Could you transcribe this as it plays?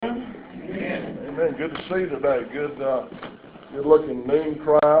Amen. Good to see you today. Good-looking noon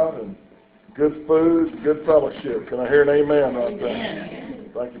crowd and good food and good fellowship. Can I hear an amen right there?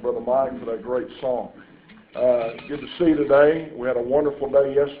 Thank you, Brother Mike, for that great song. Good to see you today. We had a wonderful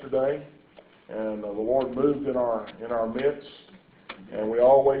day yesterday, and the Lord moved in our midst. And we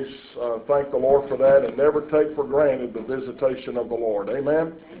always thank the Lord for that and never take for granted the visitation of the Lord.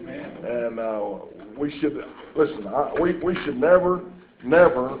 Amen? Amen. And we should, listen, we should never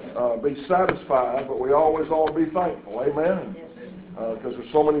be satisfied, but we always ought to be thankful. Amen? Because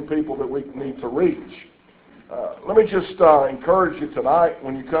there's so many people that we need to reach. Let me just encourage you tonight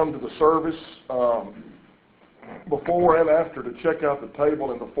when you come to the service, before and after, to check out the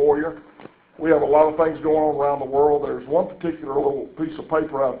table in the foyer. We have a lot of things going on around the world. There's one particular little piece of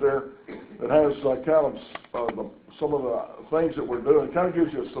paper out there that has some of the things that we're doing. It kind of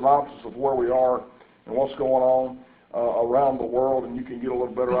gives you a synopsis of where we are and what's going on around the world, and you can get a little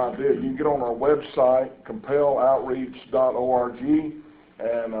better idea. You can get on our website, compeloutreach.org,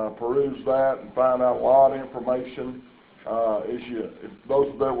 and peruse that and find out a lot of information. If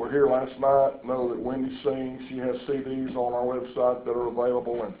those that were here last night know that Wendy sings. She has CDs on our website that are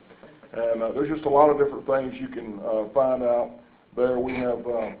available, and there's just a lot of different things you can find out there. We have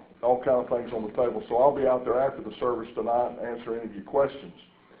all kind of things on the table. So I'll be out there after the service tonight and answer any of your questions.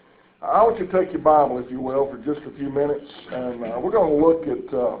 I want you to take your Bible, if you will, for just a few minutes, and we're going to look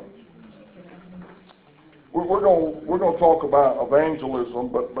at we're going to talk about evangelism.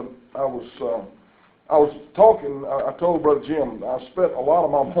 But I was talking. I told Brother Jim I spent a lot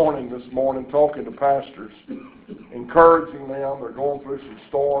of my morning this morning talking to pastors, encouraging them. They're going through some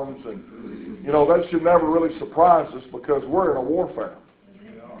storms, and that should never really surprise us because we're in a warfare.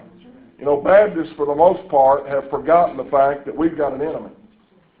 Baptists, for the most part, have forgotten the fact that we've got an enemy.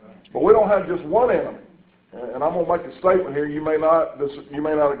 But we don't have just one enemy. And I'm going to make a statement here you may not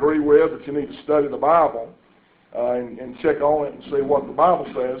agree with, but you need to study the Bible and check on it and see what the Bible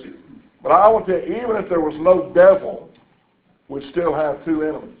says. But I want to tell you, even if there was no devil, we still have two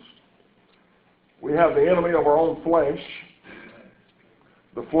enemies. We have the enemy of our own flesh.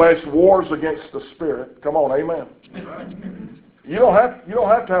 The flesh wars against the spirit. Come on, amen. You don't have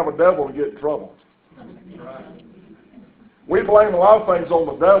to have a devil to get in trouble. We blame a lot of things on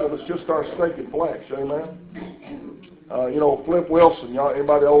the devil. It's just our stinking flesh, amen. Flip Wilson.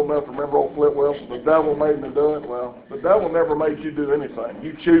 Anybody old enough to remember old Flip Wilson? The devil made me do it. Well, the devil never made you do anything.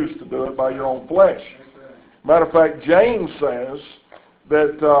 You choose to do it by your own flesh. Matter of fact, James says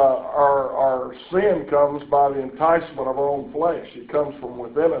that our sin comes by the enticement of our own flesh. It comes from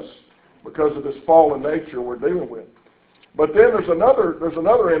within us because of this fallen nature we're dealing with. But then there's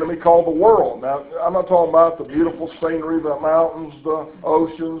another enemy called the world. Now, I'm not talking about the beautiful scenery, the mountains, the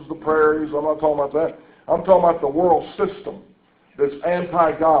oceans, the prairies. I'm not talking about that. I'm talking about the world system that's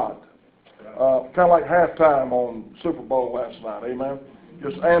anti-God. Kind of like halftime on Super Bowl last night, amen?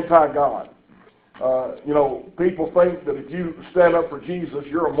 Just anti-God. People think that if you stand up for Jesus,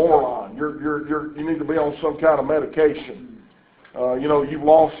 you're a moron. You need to be on some kind of medication. You've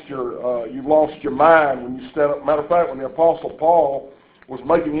lost your mind when you stand up. Matter of fact, when the Apostle Paul was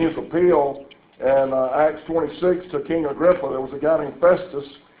making his appeal in Acts 26 to King Agrippa, there was a guy named Festus.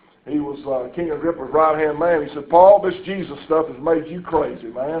 He was King Agrippa's right-hand man. He said, Paul, this Jesus stuff has made you crazy,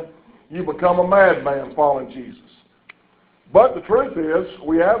 man. You become a madman following Jesus. But the truth is,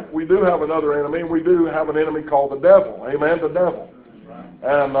 we do have another enemy, and we do have an enemy called the devil. Amen, the devil.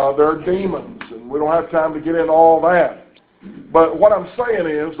 And there are demons, and we don't have time to get into all that. But what I'm saying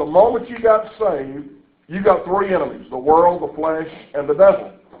is, the moment you got saved, you got three enemies, the world, the flesh, and the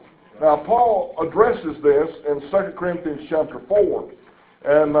devil. Now, Paul addresses this in 2 Corinthians chapter 4.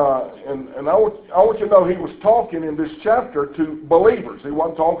 And I want you to know he was talking in this chapter to believers. He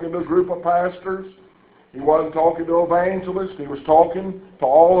wasn't talking to a group of pastors. He wasn't talking to evangelists. He was talking to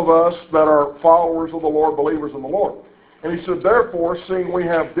all of us that are followers of the Lord, believers in the Lord. And he said, therefore, seeing we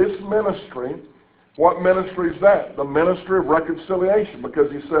have this ministry, what ministry is that? The ministry of reconciliation.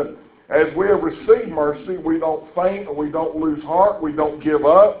 Because he said, as we have received mercy, we don't faint and we don't lose heart, we don't give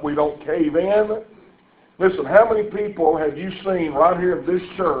up, we don't cave in. Listen, how many people have you seen right here in this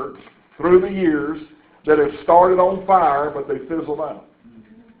church through the years that have started on fire, but they fizzled out?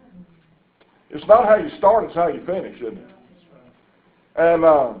 It's not how you start, it's how you finish, isn't it? And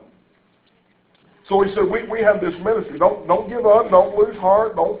so he said, we have this ministry. Don't give up, don't lose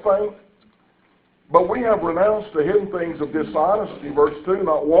heart, don't faint. But we have renounced the hidden things of dishonesty, verse 2,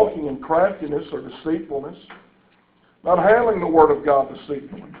 not walking in craftiness or deceitfulness, not handling the word of God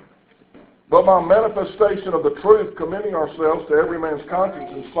deceitfully, but by manifestation of the truth, commending ourselves to every man's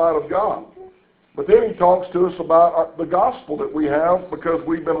conscience in sight of God. But then he talks to us about the gospel that we have because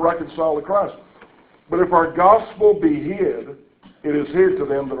we've been reconciled to Christ. But if our gospel be hid, it is hid to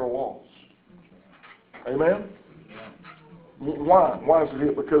them that are lost. Amen? Why? Why is it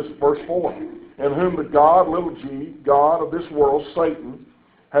hid? Because verse 4, in whom the God, little g, God of this world, Satan,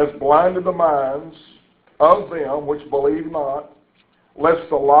 has blinded the minds of them which believe not, lest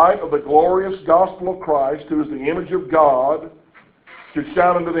the light of the glorious gospel of Christ, who is the image of God, should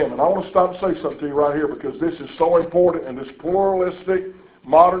shine unto them. And I want to stop and say something to you right here, because this is so important in this pluralistic,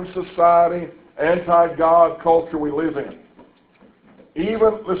 modern society, anti-God culture we live in.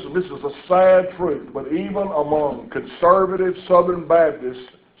 Even, listen, this is a sad truth, but even among conservative Southern Baptists,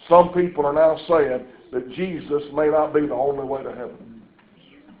 some people are now saying that Jesus may not be the only way to heaven.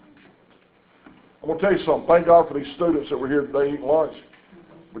 I'm going to tell you something. Thank God for these students that were here today eating lunch.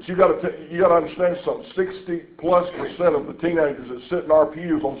 But you got to understand something. 60+% of the teenagers that sit in our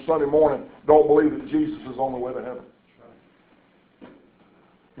pews on Sunday morning don't believe that Jesus is the only way to heaven.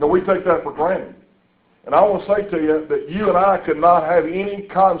 You know, we take that for granted. And I want to say to you that you and I could not have any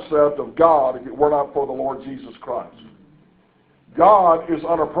concept of God if it were not for the Lord Jesus Christ. God is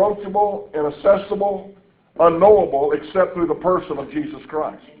unapproachable, inaccessible, unknowable, except through the person of Jesus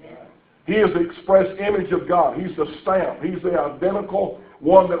Christ. He is the express image of God. He's the stamp. He's the identical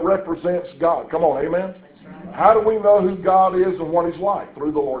one that represents God. Come on, amen? How do we know who God is and what He's like?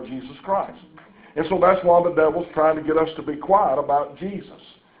 Through the Lord Jesus Christ. And so that's why the devil's trying to get us to be quiet about Jesus.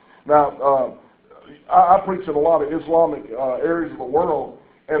 Now, I preach in a lot of Islamic areas of the world,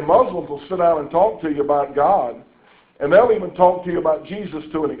 and Muslims will sit down and talk to you about God, and they'll even talk to you about Jesus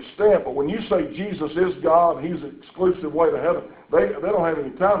to an extent, but when you say Jesus is God, He's the exclusive way to heaven, they don't have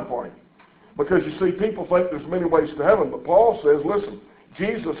any time for Him. Because you see, people think there's many ways to heaven, but Paul says, listen,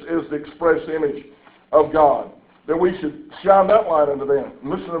 Jesus is the express image of God, that we should shine that light unto them. And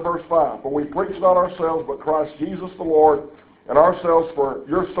listen to verse 5. For we preach not ourselves, but Christ Jesus the Lord, and ourselves for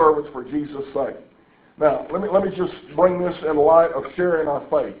your servants for Jesus' sake. Now, let me just bring this in light of sharing our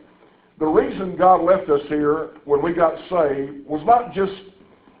faith. The reason God left us here when we got saved was not just,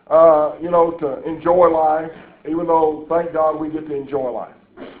 to enjoy life, even though, thank God, we get to enjoy life.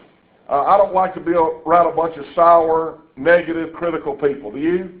 I don't like to be around a bunch of sour, negative, critical people. Do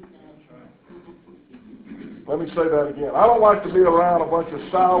you? Let me say that again. I don't like to be around a bunch of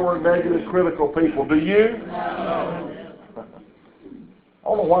sour, negative, critical people. Do you? No. I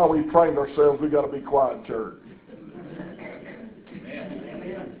don't know why we trained ourselves we got to be quiet in church.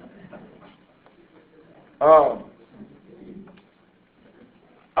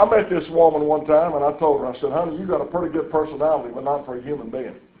 I met this woman one time, and I told her, I said, honey, you got a pretty good personality, but not for a human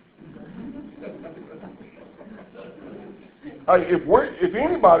being. Hey, if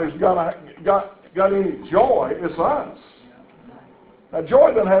anybody's got any joy, it's us. Now,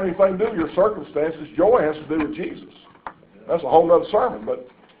 joy doesn't have anything to do with your circumstances. Joy has to do with Jesus. That's a whole other sermon. But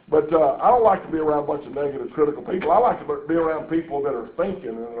I don't like to be around a bunch of negative, critical people. I like to be around people that are thinking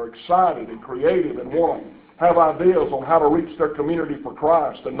and are excited and creative and want to have ideas on how to reach their community for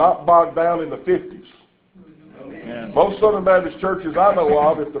Christ and not bogged down in the 50s. Amen. Most Southern Baptist churches I know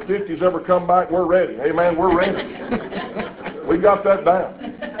of, if the 50s ever come back, we're ready. Amen, we're ready. We got that down.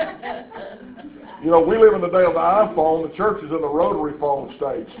 You know, we live in the day of the iPhone. The church is in the rotary phone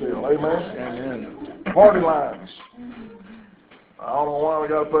stage still. Amen? Amen. Party lines. I don't know why we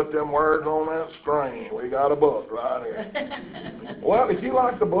got to put them words on that screen. We got a book right here. Well, if you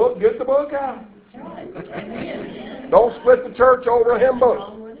like the book, get the book out. Don't split the church over a hymn book.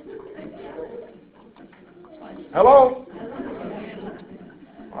 Hello?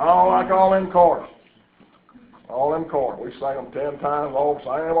 I don't like all them chords. All them chords. We sang them 10 times,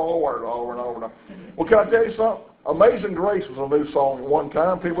 sang them all the words over and over and over. Well, can I tell you something? Amazing Grace was a new song at one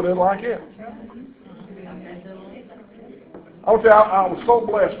time. People didn't like it. I'll tell you, I was so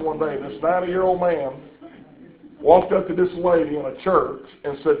blessed one day. This 90-year-old man walked up to this lady in a church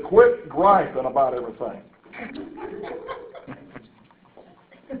and said, quit griping about everything.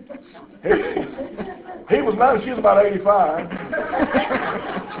 He was 90, she was about 85.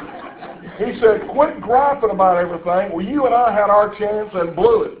 He said, quit griping about everything. Well, you and I had our chance and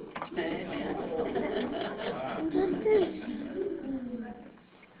blew it.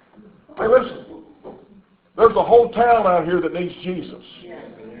 Hey, listen. There's a whole town out here that needs Jesus.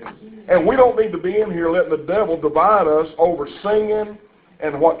 And we don't need to be in here letting the devil divide us over singing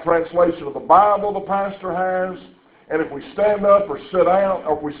and what translation of the Bible the pastor has. And if we stand up or sit down,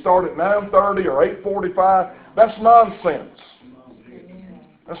 or if we start at 9:30 or 8:45, that's nonsense.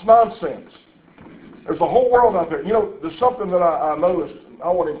 That's nonsense. There's a whole world out there. You know, there's something that I noticed. I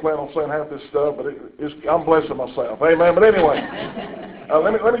wasn't even planning on saying half this stuff, but I'm blessing myself. Amen. But anyway,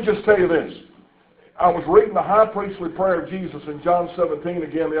 let me just tell you this. I was reading the high priestly prayer of Jesus in John 17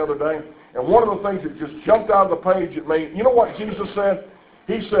 again the other day, and one of the things that just jumped out of the page at me, you know what Jesus said?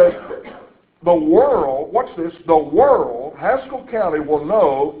 He said, the world, watch this, the world, Haskell County, will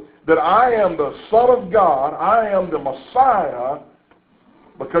know that I am the Son of God, I am the Messiah,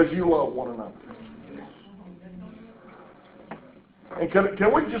 because you love one another. And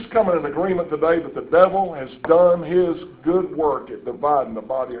can we just come in an agreement today that the devil has done his good work at dividing the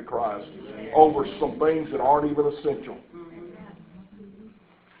body of Christ over some things that aren't even essential?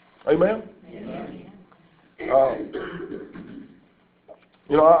 Amen?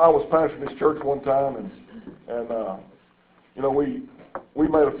 You know, I was pastoring this church one time, and you know, we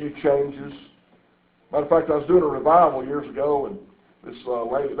made a few changes. Matter of fact, I was doing a revival years ago, and this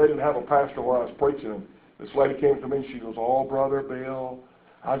lady, they didn't have a pastor where I was preaching, and this lady came to me, and she goes, "Oh, Brother Bill,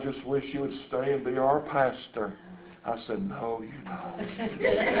 I just wish you would stay and be our pastor." I said, "No, you don't."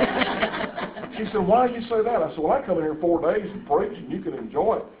 She said, "Why do you say that?" I said, "Well, I come in here 4 days and preach, and you can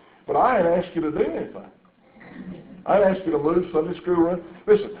enjoy it. But I ain't asked you to do anything. I ain't asked you to move Sunday school around."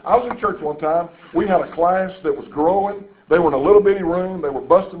 Listen, I was in church one time. We had a class that was growing. They were in a little bitty room. They were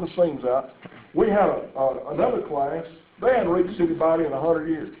busting the seams out. We had another class. They hadn't reached city body in 100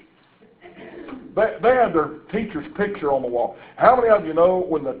 years. They had their teacher's picture on the wall. How many of you know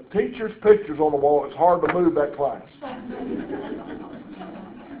when the teacher's picture's on the wall, it's hard to move that class?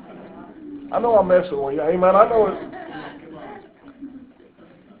 I know I'm messing with you. Amen. I know it.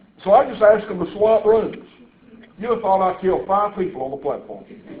 So I just asked them to swap rooms. You'd have thought I killed 5 people on the platform.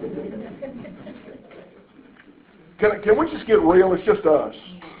 Can we just get real? It's just us.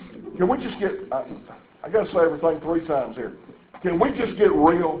 Can we just get, I got to say everything 3 times here. Can we just get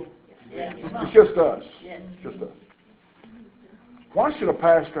real? It's just us. Just us. Why should a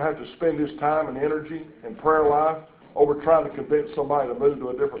pastor have to spend his time and energy and prayer life over trying to convince somebody to move to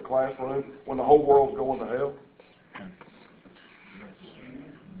a different classroom when the whole world's going to hell?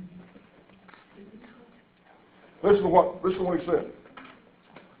 Listen to what he said.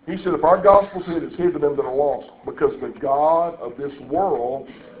 He said, if our gospel's hid, it's hid to them that are lost, because the God of this world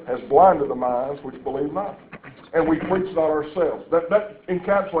has blinded the minds which believe not. And we preach not ourselves. That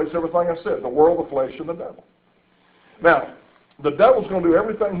encapsulates everything I said, the world, the flesh, and the devil. Now, the devil's going to do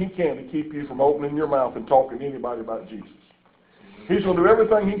everything he can to keep you from opening your mouth and talking to anybody about Jesus. He's going to do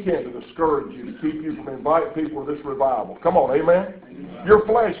everything he can to discourage you, to keep you from inviting people to this revival. Come on, amen? Your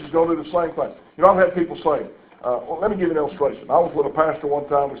flesh is going to do the same thing. You know, I've had people say, well, let me give you an illustration. I was with a pastor one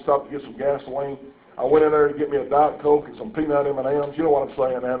time. We stopped to get some gasoline. I went in there to get me a Diet Coke and some peanut M&Ms. You know what I'm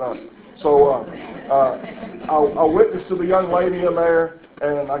saying? And I witnessed to the young lady in there,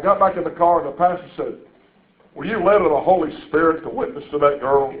 and I got back in the car, and the pastor said, "Were you led of the Holy Spirit to witness to that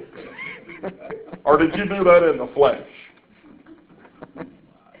girl? Or did you do that in the flesh?"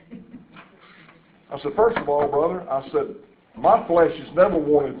 I said, "First of all, brother," I said, "my flesh has never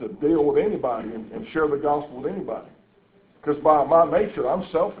wanted to deal with anybody and share the gospel with anybody. Because by my nature, I'm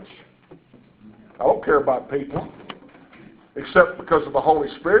selfish. I don't care about people, except because of the Holy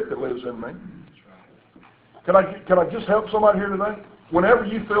Spirit that lives in me." Can I just help somebody here today? Whenever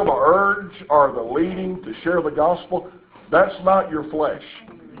you feel the urge or the leading to share the gospel, that's not your flesh.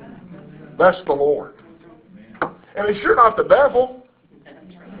 That's the Lord. And it's sure not the devil.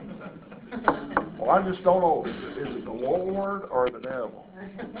 Well, I just don't know. Is it the Lord or the devil?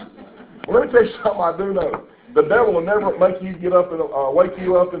 Well, let me tell you something I do know. The devil will never make you get up and wake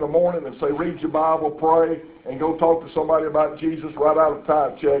you up in the morning and say, read your Bible, pray, and go talk to somebody about Jesus right out of a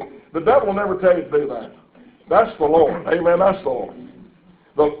tithe check. The devil will never tell you to do that. That's the Lord. Amen. That's the Lord.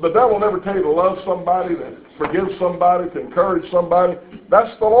 The devil will never tell you to love somebody, to forgive somebody, to encourage somebody.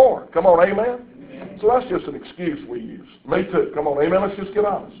 That's the Lord. Come on, amen? So that's just an excuse we use. Me too. Come on, amen. Let's just get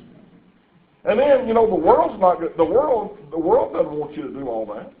honest. And then, you know, the world's not good. The world doesn't want you to do all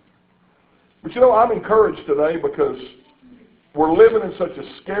that. But, you know, I'm encouraged today because we're living in such a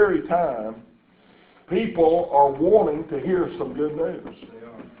scary time. People are wanting to hear some good news.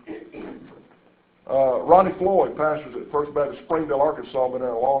 Ronnie Floyd pastors at First Baptist Springdale, Arkansas, been there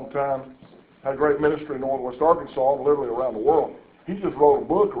a long time. Had a great ministry in northwest Arkansas and literally around the world. He just wrote a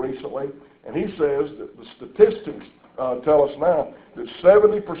book recently, and he says that the statistics tell us now that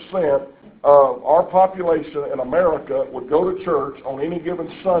 70% of our population in America would go to church on any given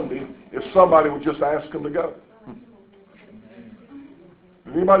Sunday if somebody would just ask them to go.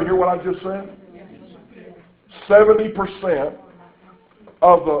 Did anybody hear what I just said? 70%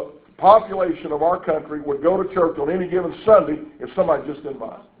 of the population of our country would go to church on any given Sunday if somebody just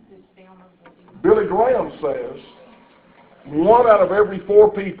invited. Billy Graham says 1 out of every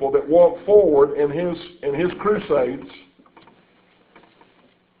 4 people that walked forward in his crusades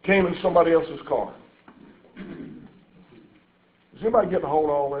came in somebody else's car. Does anybody get a hold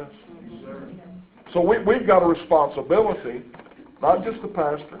of all this? So we've got a responsibility, not just the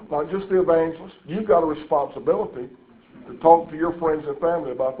pastor, not just the evangelist. You've got a responsibility to talk to your friends and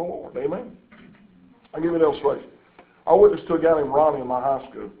family about the Lord. Amen? I'll give you an illustration. I witnessed to a guy named Ronnie in my high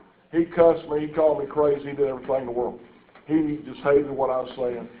school. He cussed me, he called me crazy, he did everything in the world. He just hated what I was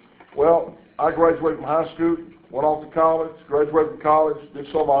saying. Well, I graduated from high school, went off to college, graduated from college, did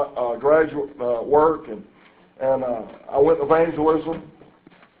some of my graduate work, and I went to evangelism.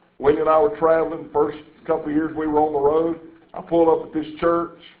 Wendy and I were traveling. The first couple of years we were on the road. I pulled up at this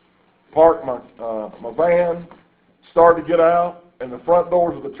church, parked my van, started to get out, and the front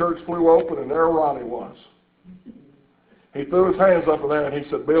doors of the church flew open, and there Ronnie was. He threw his hands up in there, and he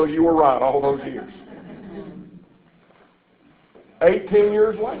said, "Bill, you were right all those years." 18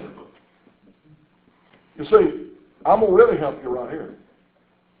 years later. You see, I'm going to really help you right here.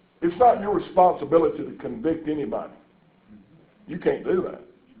 It's not your responsibility to convict anybody. You can't do that.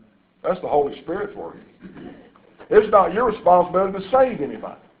 That's the Holy Spirit's work. It's not your responsibility to save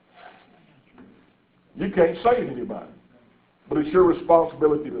anybody. You can't save anybody. But it's your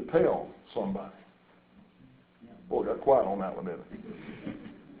responsibility to tell somebody. Boy, got quiet on that one, didn't it?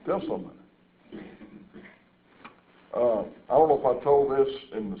 Tell somebody. I don't know if I told this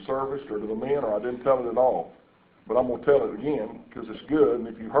in the service or to the men or I didn't tell it at all. But I'm going to tell it again because it's good. And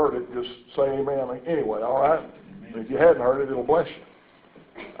if you heard it, just say amen anyway, all right? And if you hadn't heard it, it'll bless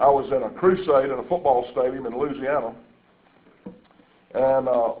you. I was in a crusade in a football stadium in Louisiana. And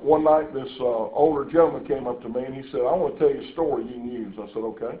one night this older gentleman came up to me and he said, "I want to tell you a story you can use." I said,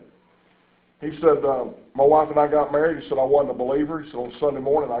 "Okay." He said, "My wife and I got married." He said, "I wasn't a believer." He said, "On Sunday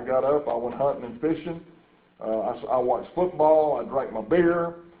morning I got up, I went hunting and fishing. I watched football, I drank my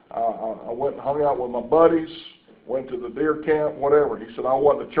beer, I went and hung out with my buddies, went to the deer camp, whatever." He said, "I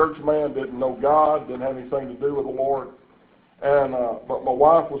wasn't a church man, didn't know God, didn't have anything to do with the Lord. And but my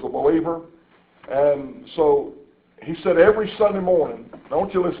wife was a believer." And so he said every Sunday morning, I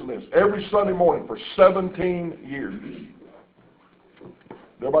want you to listen to this, every Sunday morning for 17 years.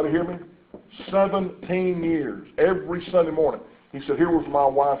 Everybody hear me? 17 years, every Sunday morning. He said, here was my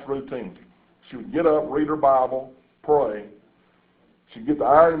wife's routine. She would get up, read her Bible, pray. She'd get the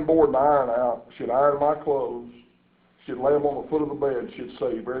ironing board and iron out. She'd iron my clothes. She'd lay them on the foot of the bed. She'd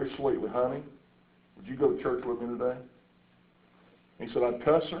say very sweetly, "Honey, would you go to church with me today?" He said, I'd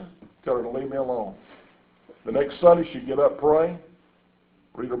cuss her, tell her to leave me alone. The next Sunday, she'd get up, pray,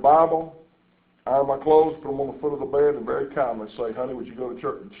 read her Bible, iron my clothes, put them on the foot of the bed, and very calmly say, "Honey, would you go to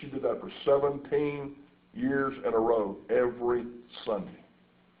church?" And she did that for 17 years in a row, every Sunday.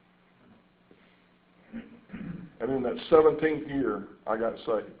 And in that 17th year, I got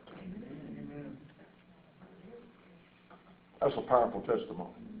saved. That's a powerful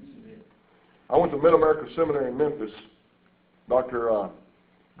testimony. I went to Mid-America Seminary in Memphis. Dr.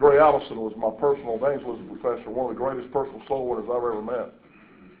 Gray Allison was my personal evangelism professor, one of the greatest personal soul winners I've ever met.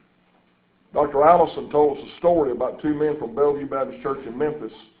 Dr. Allison told us a story about two men from Bellevue Baptist Church in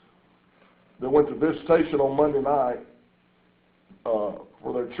Memphis that went to visitation on Monday night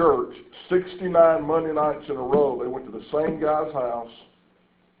for their church. 69 Monday nights in a row, they went to the same guy's house,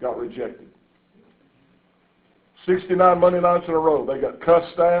 got rejected. 69 Monday nights in a row, they got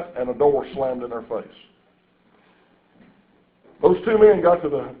cussed at and a door slammed in their face. Those two men got to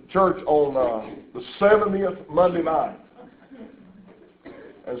the church on the 70th Monday night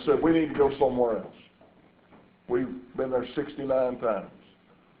and said, "We need to go somewhere else. We've been there 69 times."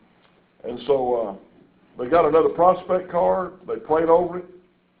 And so they got another prospect card. They prayed over it.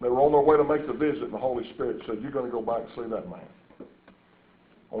 They were on their way to make the visit, and the Holy Spirit said, "You're going to go back and see that man."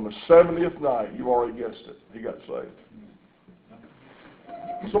 On the 70th night, you already guessed it, he got saved.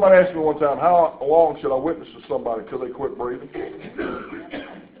 Somebody asked me one time, how long should I witness to somebody till they quit breathing?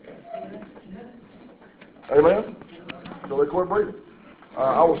 Amen? Till they quit breathing.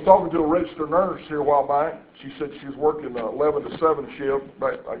 I was talking to a registered nurse here a while back. She said she was working 11 to 7 shift.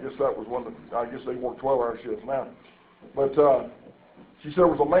 But I guess that was I guess they work 12-hour shifts now. But she said there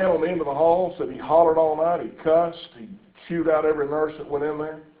was a man on the end of the hall, said he hollered all night, he cussed, he chewed out every nurse that went in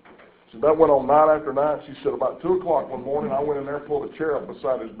there. So that went on night after night. She said about 2 o'clock one morning, I went in there, pulled a chair up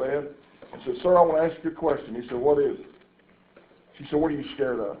beside his bed, and said, "Sir, I want to ask you a question." He said, "What is it?" She said, "What are you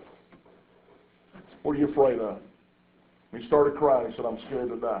scared of? What are you afraid of?" And he started crying. He said, "I'm scared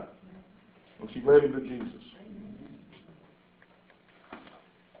to die." And she led him to Jesus.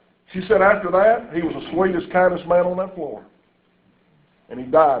 She said after that, he was the sweetest, kindest man on that floor. And he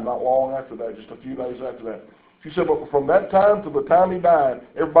died not long after that, just a few days after that. She said, but from that time to the time he died,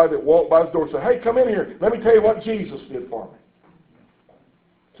 everybody that walked by his door said, "Hey, come in here. Let me tell you what Jesus did for me."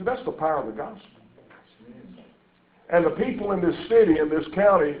 See, that's the power of the gospel. And the people in this city, in this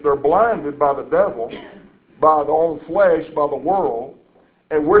county, they're blinded by the devil, by their own flesh, by the world.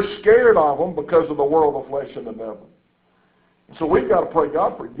 And we're scared of them because of the world, the flesh, and the devil. So we've got to pray,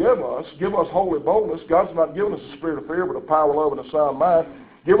 God, forgive us. Give us holy boldness. God's not giving us a spirit of fear, but a power, love, and a sound mind.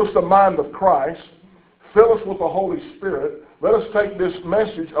 Give us the mind of Christ. Fill us with the Holy Spirit. Let us take this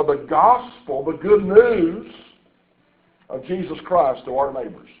message of the gospel, the good news of Jesus Christ to our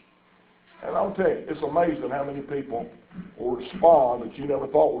neighbors. And I'll tell you, it's amazing how many people will respond that you never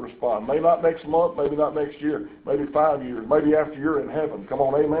thought would respond. Maybe not next month, maybe not next year, maybe 5 years, maybe after you're in heaven. Come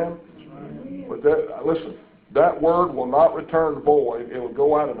on, amen? But listen, that word will not return void. It will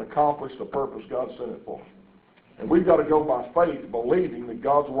go out and accomplish the purpose God sent it for. And we've got to go by faith, believing that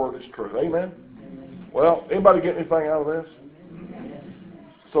God's word is true. Amen? Well, anybody get anything out of this?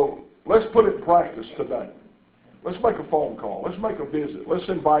 So let's put it in practice today. Let's make a phone call. Let's make a visit. Let's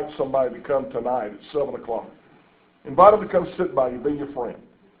invite somebody to come tonight at 7 o'clock. Invite them to come sit by you, be your friend.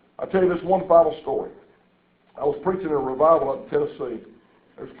 I'll tell you this one final story. I was preaching in a revival up in Tennessee.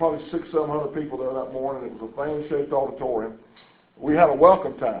 There was probably 600-700 people there that morning. It was a fan-shaped auditorium. We had a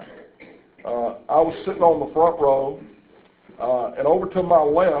welcome time. I was sitting on the front row, and over to my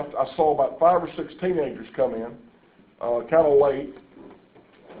left, I saw about 5 or 6 teenagers come in, kind of late.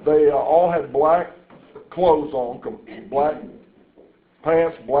 They all had black clothes on, black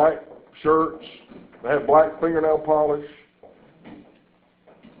pants, black shirts. They had black fingernail polish.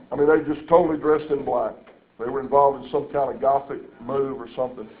 I mean, they just totally dressed in black. They were involved in some kind of gothic move or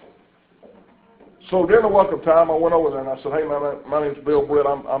something. So during the welcome time, I went over there and I said, hey, man, my name's Bill Britt.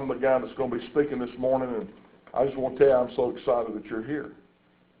 I'm the guy that's going to be speaking this morning, and I just want to tell you I'm so excited that you're here.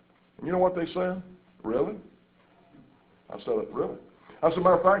 And you know what they said? Really? I said, really? I said,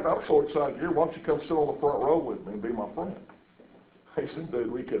 matter of fact, I'm so excited you're here. Why don't you come sit on the front row with me and be my friend? He said,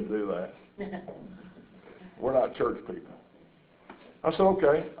 dude, we couldn't do that. We're not church people. I said,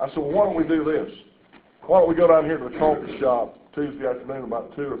 okay. I said, well, why don't we do this? Why don't we go down here to the coffee shop Tuesday afternoon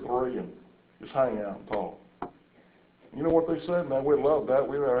about 2 or 3 and just hang out and talk? You know what they said? Man, we love that.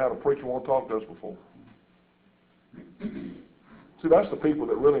 We've never had a preacher want to talk to us before. See, that's the people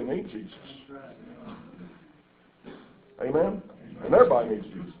that really need Jesus. Amen? And everybody needs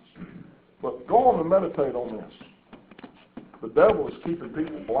Jesus. But go on and meditate on this. The devil is keeping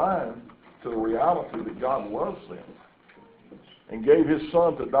people blind to the reality that God loves them and gave his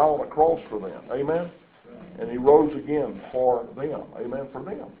son to die on a cross for them. Amen? And he rose again for them. Amen? For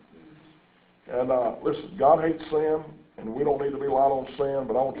them. And listen, God hates sin, and we don't need to be light on sin,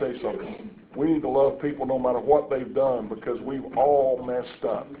 but I want to tell you something. We need to love people no matter what they've done, because we've all messed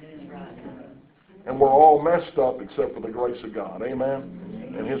up. And we're all messed up except for the grace of God.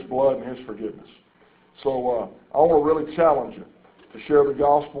 Amen? And his blood and his forgiveness. So I want to really challenge you to share the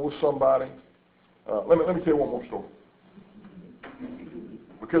gospel with somebody. Let me tell you one more story.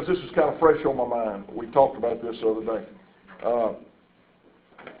 Because this is kind of fresh on my mind. We talked about this the other day.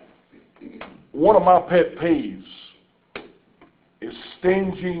 One of my pet peeves is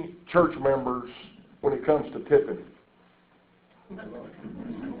stingy church members when it comes to tipping.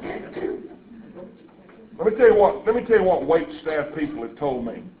 Let me tell you what wait staff people have told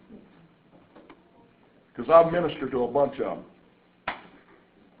me. Because I've ministered to a bunch of them.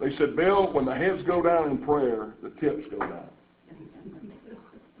 They said, Bill, when the heads go down in prayer, the tips go down.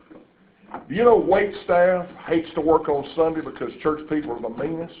 Do you know wait staff hates to work on Sunday because church people are the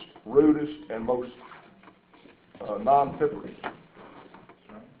meanest, rudest, and most non-tippers?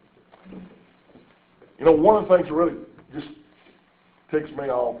 You know, one of the things that really just ticks me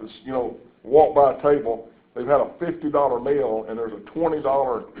off is, you know, walk by a table, they've had a $50 meal, and there's a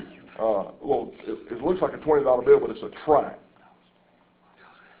 $20, it looks like a $20 bill, but it's a tract.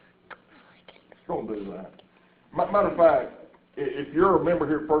 Don't do that. Matter of fact, if you're a member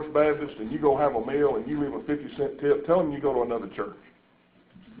here at First Baptist and you go have a meal and you leave a 50-cent tip, tell them you go to another church.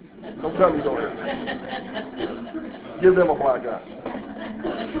 Don't tell them you go there. Give them a black eye.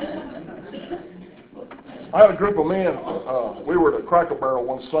 I had a group of men. We were at a Cracker Barrel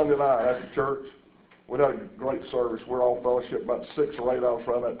one Sunday night after church. We had a great service. We're all fellowship, about 6 or 8 of us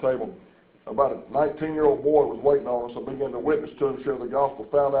around that table. About a 19-year-old boy was waiting on us. I began to witness to him, share the gospel.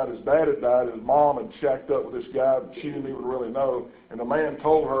 Found out his dad had died. His mom had shacked up with this guy that she didn't even really know. And the man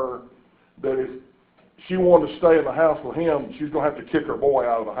told her that if she wanted to stay in the house with him, she was going to have to kick her boy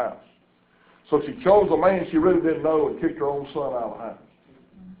out of the house. So she chose a man she really didn't know and kicked her own son out of the house.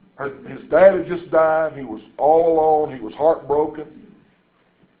 His dad had just died. He was all alone. He was heartbroken.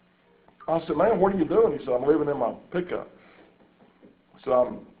 I said, man, what are you doing? He said, I'm living in my pickup. I said,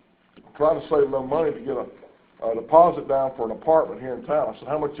 I'm trying to save enough money to get a deposit down for an apartment here in town. I said,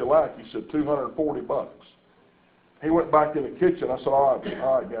 how much you like? He said, $240. he went back in the kitchen. I said, all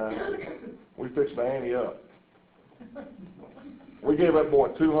right, guys, we fixed to ante up. We gave that boy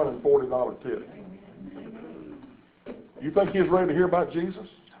a $240 tip. You think he was ready to hear about Jesus?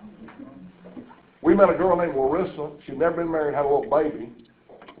 We met a girl named Larissa. She'd never been married, had a little baby.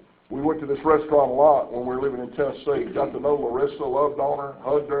 We went to this restaurant a lot when we were living in Tennessee. Got to know Larissa, loved on her,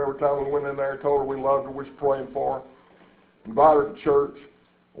 hugged her every time we went in there, told her we loved her, we was praying for her, invited her to church.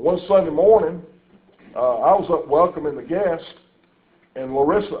 One Sunday morning, I was up welcoming the guests, and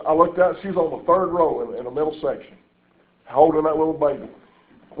Larissa, I looked out, she's on the third row in the middle section, holding that little baby.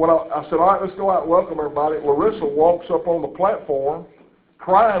 When I said, all right, let's go out and welcome everybody, Larissa walks up on the platform,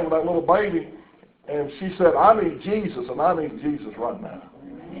 crying with that little baby, and she said, I need Jesus, and I need Jesus right now.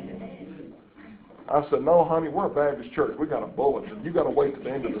 I said, no, honey, we're a Baptist church. We got a bulletin. You got to wait till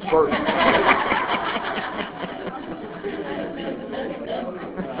the end of the service.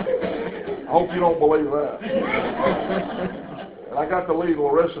 I hope you don't believe that. And I got to lead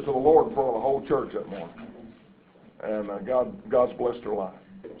Larissa to the Lord in front of the whole church that morning. And God's blessed her life.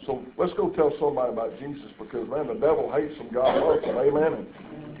 So let's go tell somebody about Jesus, because, man, the devil hates them, God loves them. Amen. And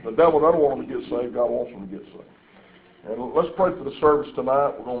the devil doesn't want them to get saved. God wants them to get saved. And let's pray for the service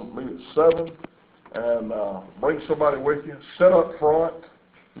tonight. We're going to meet at 7. And bring somebody with you. Sit up front.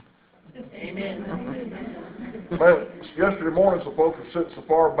 Amen. Man, yesterday morning, some folks were sitting so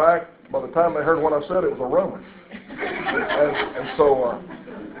far back, by the time they heard what I said, it was a rumor. And so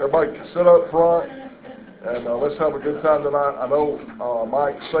everybody can sit up front, and let's have a good time tonight. I know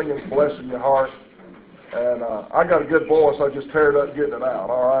Mike singing's blessing your heart, and I got a good voice. I just tear it up getting it out,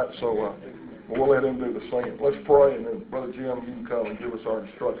 all right? So we'll let him do the singing. Let's pray, and then Brother Jim, you can come and give us our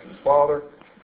instructions. Father,